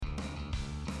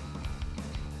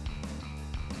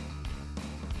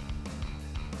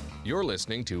You're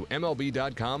listening to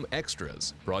MLB.com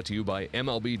Extras, brought to you by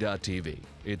MLB.tv.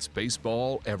 It's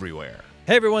baseball everywhere.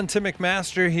 Hey everyone, Tim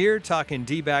McMaster here, talking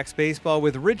D-backs baseball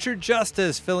with Richard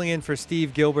Justice, filling in for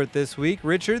Steve Gilbert this week.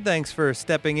 Richard, thanks for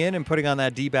stepping in and putting on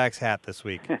that D-backs hat this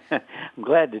week. I'm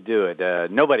glad to do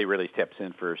it. Nobody really steps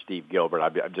in for Steve Gilbert.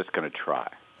 I'm just going to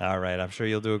try. All right, I'm sure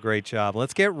you'll do a great job.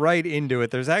 Let's get right into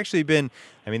it. There's actually been,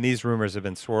 these rumors have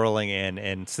been swirling,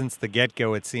 and since the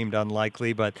get-go it seemed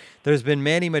unlikely, but there's been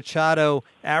Manny Machado,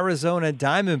 Arizona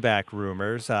Diamondback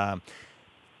rumors.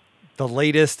 The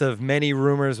latest of many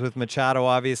rumors with Machado,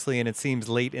 obviously, and it seems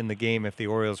late in the game if the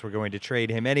Orioles were going to trade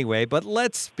him anyway. But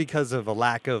let's, because of a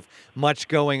lack of much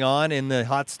going on in the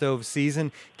hot stove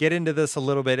season, get into this a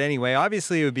little bit anyway.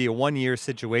 Obviously, it would be a one-year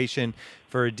situation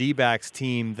for a D-backs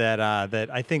team that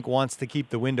I think wants to keep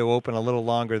the window open a little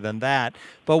longer than that.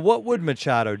 But what would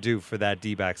Machado do for that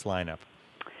D-backs lineup?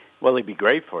 Well, he'd be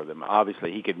great for them.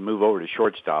 Obviously, he could move over to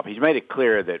shortstop. He's made it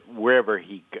clear that wherever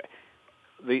he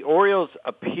the Orioles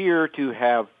appear to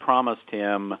have promised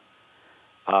him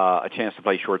a chance to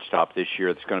play shortstop this year.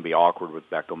 It's going to be awkward with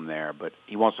Beckham there, but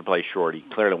he wants to play short. He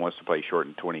clearly wants to play short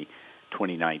in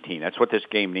 2019. That's what this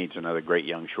game needs, another great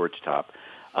young shortstop.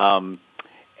 And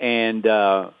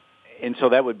so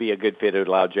that would be a good fit. It would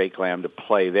allow Jake Lamb to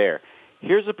play there.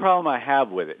 Here's the problem I have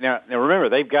with it. Now remember,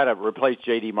 they've got to replace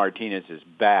J.D. Martinez's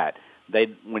bat.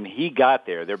 When he got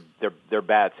there, their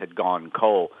bats had gone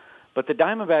cold. But the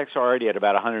Diamondbacks are already at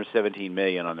about $117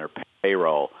 million on their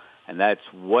payroll, and that's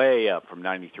way up from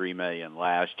 $93 million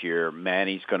last year.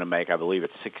 Manny's going to make, I believe,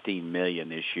 it's $16 million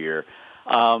this year.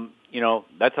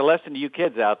 That's a lesson to you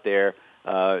kids out there.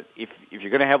 If you're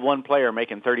going to have one player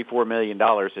making $34 million,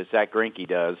 as Zach Greinke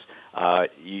does,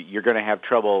 you're going to have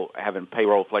trouble having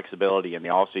payroll flexibility in the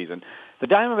offseason. The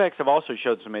Diamondbacks have also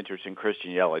showed some interest in Christian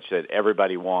Yelich that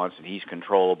everybody wants, and he's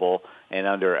controllable and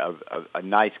under a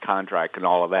nice contract and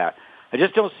all of that. I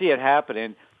just don't see it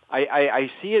happening. I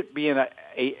see it being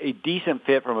a decent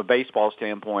fit from a baseball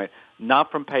standpoint,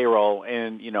 not from payroll.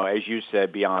 And, as you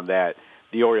said, beyond that,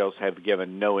 the Orioles have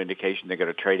given no indication they're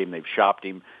going to trade him. They've shopped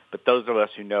him. But those of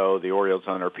us who know the Orioles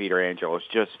owner, Peter Angelos,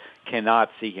 just cannot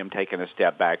see him taking a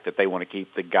step back, that they want to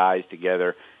keep the guys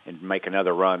together and make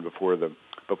another run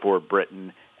before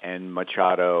Britton and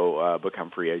Machado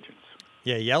become free agents.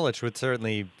 Yeah, Yelich would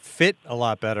certainly fit a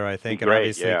lot better, I think, and great,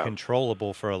 obviously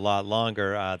controllable for a lot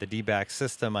longer. The D-back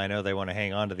system, I know they want to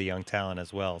hang on to the young talent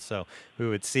as well, so we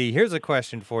would see. Here's a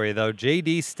question for you, though.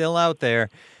 JD's still out there.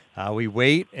 We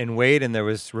wait, and there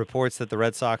was reports that the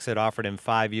Red Sox had offered him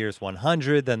 5 years,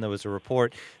 $100. Then there was a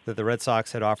report that the Red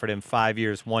Sox had offered him 5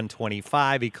 years,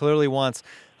 $125. He clearly wants,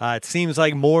 it seems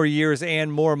like, more years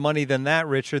and more money than that,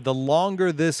 Richard. The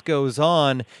longer this goes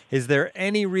on, is there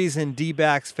any reason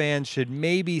D-backs fans should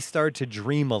maybe start to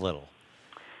dream a little?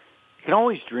 You can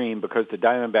always dream because the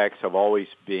Diamondbacks have always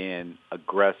been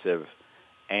aggressive,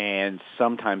 and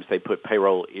sometimes they put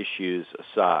payroll issues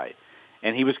aside.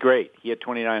 And he was great. He had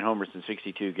 29 homers in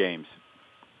 62 games.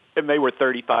 And they were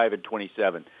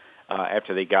 35-27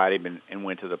 after they got him and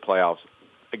went to the playoffs.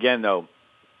 Again, though,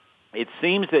 it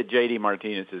seems that J.D.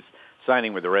 Martinez's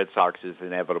signing with the Red Sox is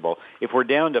inevitable. If we're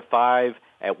down to 5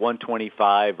 at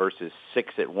 125 versus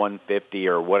 6 at 150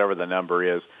 or whatever the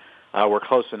number is, we're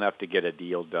close enough to get a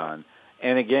deal done.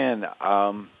 And again,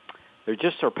 there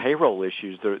just are payroll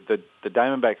issues. The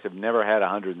Diamondbacks have never had a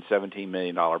 $117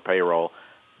 million payroll.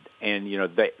 And,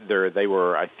 they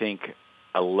were, I think,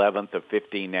 11th of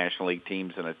 15 National League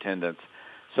teams in attendance.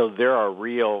 So there are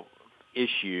real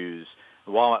issues.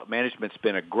 While management's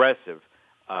been aggressive,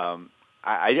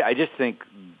 I just think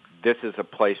this is a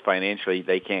place financially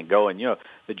they can't go. And,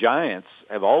 the Giants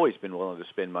have always been willing to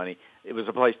spend money. It was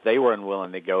a place they were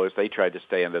unwilling to go as they tried to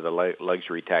stay under the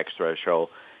luxury tax threshold,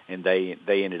 and they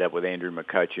ended up with Andrew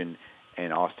McCutchen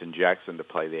and Austin Jackson to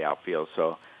play the outfield.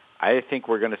 So I think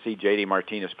we're going to see J.D.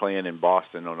 Martinez playing in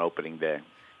Boston on opening day.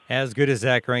 As good as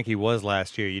Zach Greinke was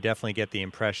last year, you definitely get the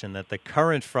impression that the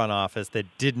current front office that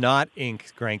did not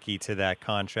ink Greinke to that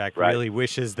contract really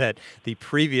wishes that the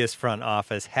previous front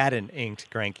office hadn't inked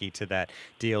Greinke to that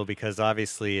deal, because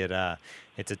obviously it's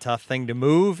a tough thing to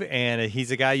move, and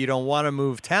he's a guy you don't want to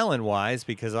move talent-wise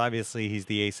because obviously he's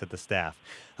the ace of the staff.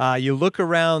 You look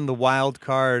around the wild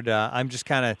card, I'm just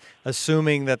kind of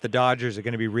assuming that the Dodgers are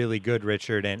going to be really good,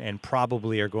 Richard, and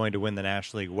probably are going to win the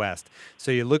National League West.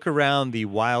 So you look around the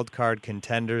wild card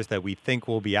contenders that we think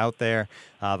will be out there.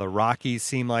 The Rockies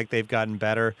seem like they've gotten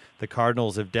better. The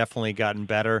Cardinals have definitely gotten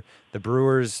better. The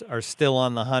Brewers are still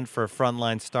on the hunt for a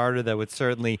frontline starter that would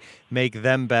certainly make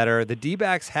them better. The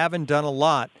D-backs haven't done a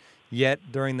lot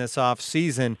yet during this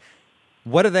offseason.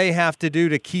 What do they have to do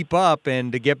to keep up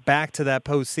and to get back to that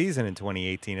postseason in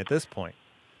 2018 at this point?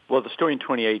 Well, the story in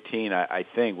 2018, I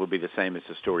think, will be the same as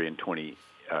the story in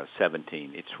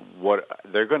 2017. It's what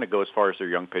they're going to go as far as their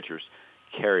young pitchers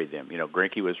carry them.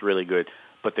 Greinke was really good,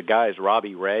 but the guys,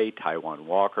 Robbie Ray, Taijuan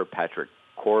Walker, Patrick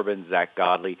Corbin, Zach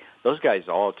Godley, those guys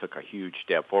all took a huge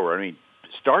step forward. I mean,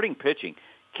 starting pitching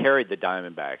carried the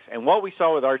Diamondbacks. And what we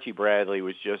saw with Archie Bradley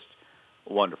was just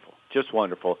wonderful, just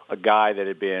wonderful. A guy that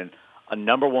had been a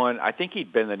number one, I think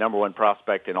he'd been the number one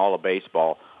prospect in all of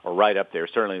baseball, or right up there,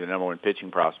 certainly the number one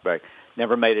pitching prospect.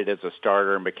 Never made it as a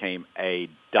starter and became a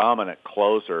dominant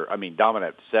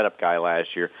setup guy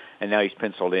last year, and now he's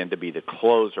penciled in to be the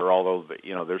closer, although,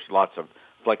 there's lots of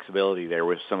flexibility there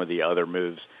with some of the other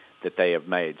moves that they have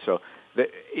made. So,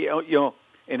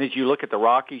 and as you look at the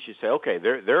Rockies, you say, okay,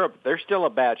 they're still a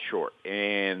bat short,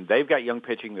 and they've got young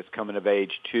pitching that's coming of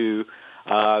age too.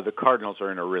 The Cardinals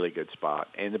are in a really good spot,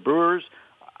 and the Brewers,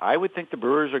 I would think the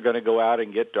Brewers are going to go out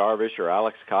and get Darvish or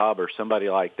Alex Cobb or somebody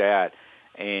like that,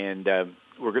 and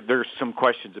there's some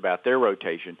questions about their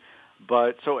rotation.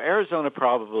 But so Arizona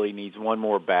probably needs one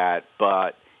more bat,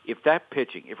 but if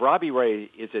Robbie Ray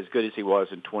is as good as he was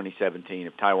in 2017,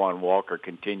 if Taijuan Walker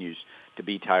continues to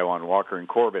be Taijuan Walker and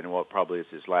Corbin, and what probably is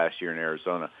his last year in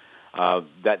Arizona,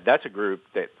 that's a group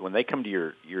that when they come to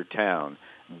your town,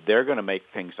 they're going to make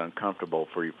things uncomfortable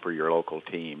for your local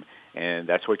team. And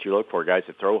that's what you look for, guys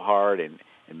that throw hard and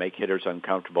make hitters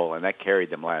uncomfortable, and that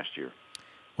carried them last year.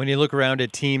 When you look around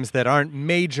at teams that aren't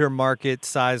major market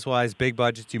size-wise, big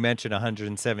budgets, you mentioned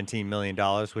 $117 million,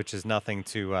 which is nothing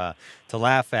to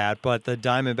laugh at. But the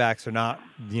Diamondbacks are not,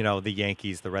 the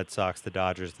Yankees, the Red Sox, the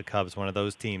Dodgers, the Cubs, one of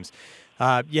those teams.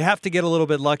 You have to get a little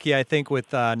bit lucky, I think,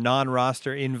 with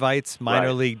non-roster invites,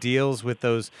 minor league deals, with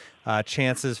those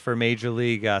chances for major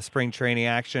league spring training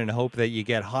action, and hope that you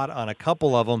get hot on a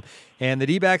couple of them. And the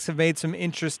D-backs have made some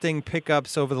interesting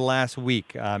pickups over the last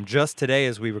week. Just today,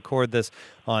 as we record this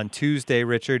on Tuesday,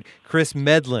 Richard, Kris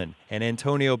Medlen and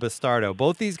Antonio Bastardo.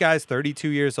 Both these guys, 32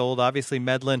 years old. Obviously,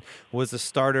 Medlen was a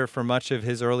starter for much of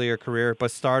his earlier career.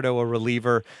 Bastardo, a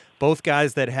reliever. Both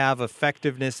guys that have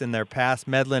effectiveness in their past.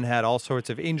 Medlen had all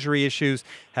sorts of injury issues,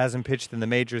 hasn't pitched in the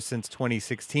majors since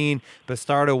 2016.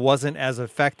 Bastardo wasn't as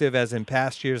effective as in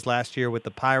past years, last year with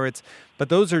the Pirates. But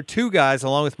those are two guys,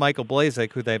 along with Michael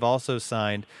Blazek, who they've also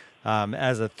signed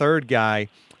as a third guy,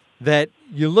 that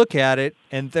you look at it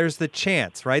and there's the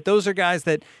chance, right? Those are guys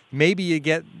that maybe you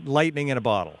get lightning in a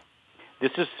bottle.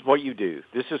 This is what you do.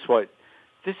 This is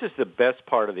the best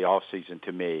part of the offseason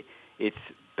to me. It's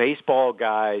baseball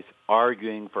guys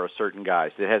arguing for a certain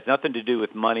guy. It has nothing to do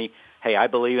with money. Hey, I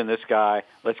believe in this guy.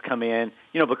 Let's come in.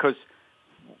 Because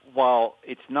while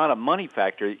it's not a money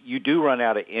factor, you do run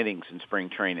out of innings in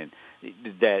spring training.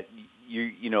 That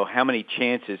how many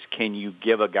chances can you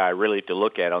give a guy really to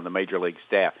look at on the major league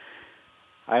staff?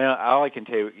 All I can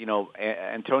tell you,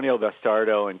 Antonio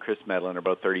Bastardo and Kris Medlen are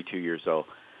both 32 years old.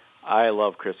 I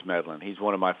love Kris Medlen. He's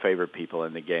one of my favorite people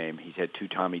in the game. He's had 2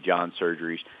 Tommy John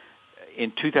surgeries.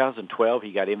 In 2012,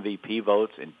 he got MVP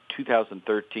votes. In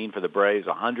 2013 for the Braves,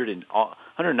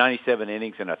 197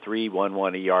 innings and a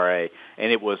 3.11 ERA.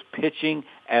 And it was pitching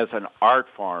as an art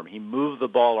form. He moved the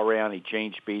ball around. He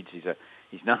changed speeds. He's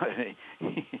not.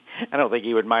 I don't think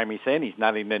he would mind me saying he's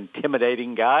not an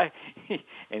intimidating guy,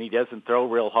 and he doesn't throw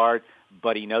real hard.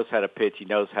 But he knows how to pitch. He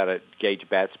knows how to gauge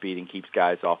bat speed and keeps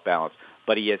guys off balance.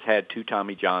 But he has had 2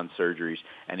 Tommy John surgeries,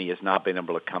 and he has not been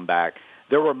able to come back.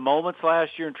 There were moments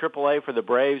last year in AAA for the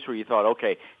Braves where you thought,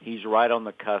 okay, he's right on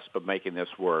the cusp of making this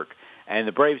work. And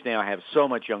the Braves now have so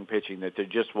much young pitching that there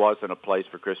just wasn't a place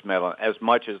for Kris Medlen, as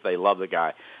much as they love the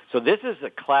guy. So this is a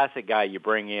classic guy you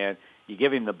bring in. You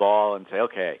give him the ball and say,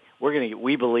 okay,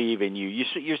 we believe in you.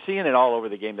 You're seeing it all over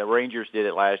the game. The Rangers did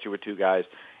it last year with 2 guys,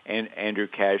 and Andrew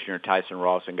Cashner, Tyson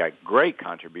Ross, and got great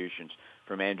contributions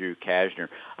from Andrew Cashner.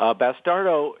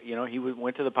 Bastardo, he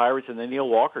went to the Pirates in the Neil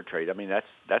Walker trade. I mean,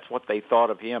 that's what they thought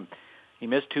of him. He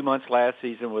missed 2 months last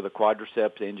season with a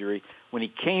quadriceps injury. When he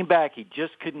came back, he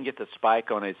just couldn't get the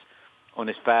spike on his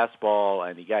fastball,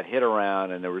 and he got hit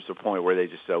around, and there was a point where they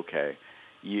just said, okay,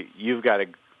 you've got to.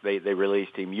 They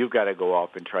released him. You've got to go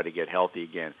off and try to get healthy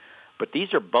again. But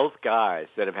these are both guys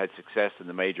that have had success in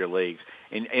the major leagues.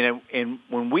 And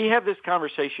when we have this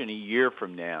conversation a year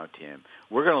from now, Tim,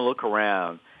 we're going to look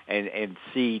around and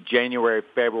see January,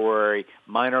 February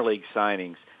minor league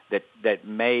signings that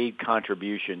made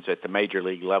contributions at the major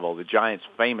league level. The Giants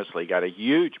famously got a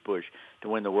huge push to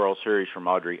win the World Series from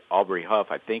Aubrey Huff,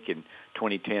 I think in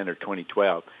 2010 or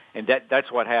 2012. And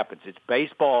that's what happens. It's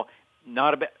baseball.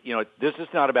 Not about, this is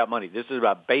not about money. This is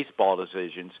about baseball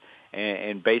decisions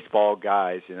and baseball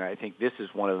guys. And I think this is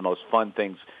one of the most fun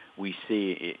things we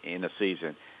see in a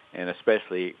season. And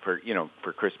especially for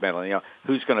Kris Medlen,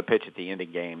 who's going to pitch at the end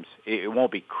of games? It won't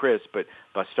be Kris, but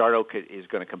Bastardo is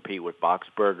going to compete with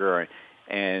Boxberger,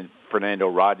 and Fernando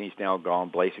Rodney's now gone.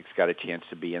 Blasic's got a chance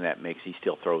to be in that mix. He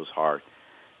still throws hard,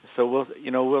 so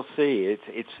we'll see.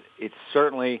 It's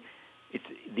certainly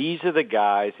these are the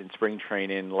guys in spring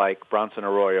training, like Bronson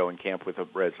Arroyo in camp with the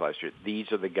Reds last year.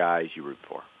 These are the guys you root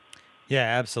for. Yeah,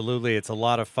 absolutely. It's a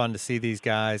lot of fun to see these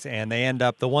guys, and they end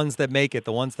up, the ones that make it,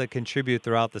 the ones that contribute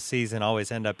throughout the season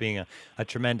always end up being a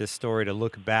tremendous story to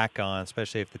look back on,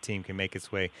 especially if the team can make its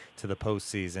way to the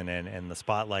postseason and the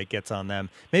spotlight gets on them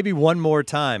maybe one more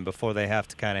time before they have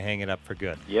to kind of hang it up for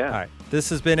good. Yeah. All right. This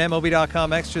has been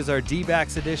MLB.com Extras, our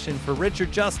D-backs edition. For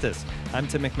Richard Justice, I'm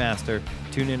Tim McMaster.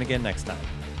 Tune in again next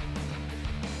time.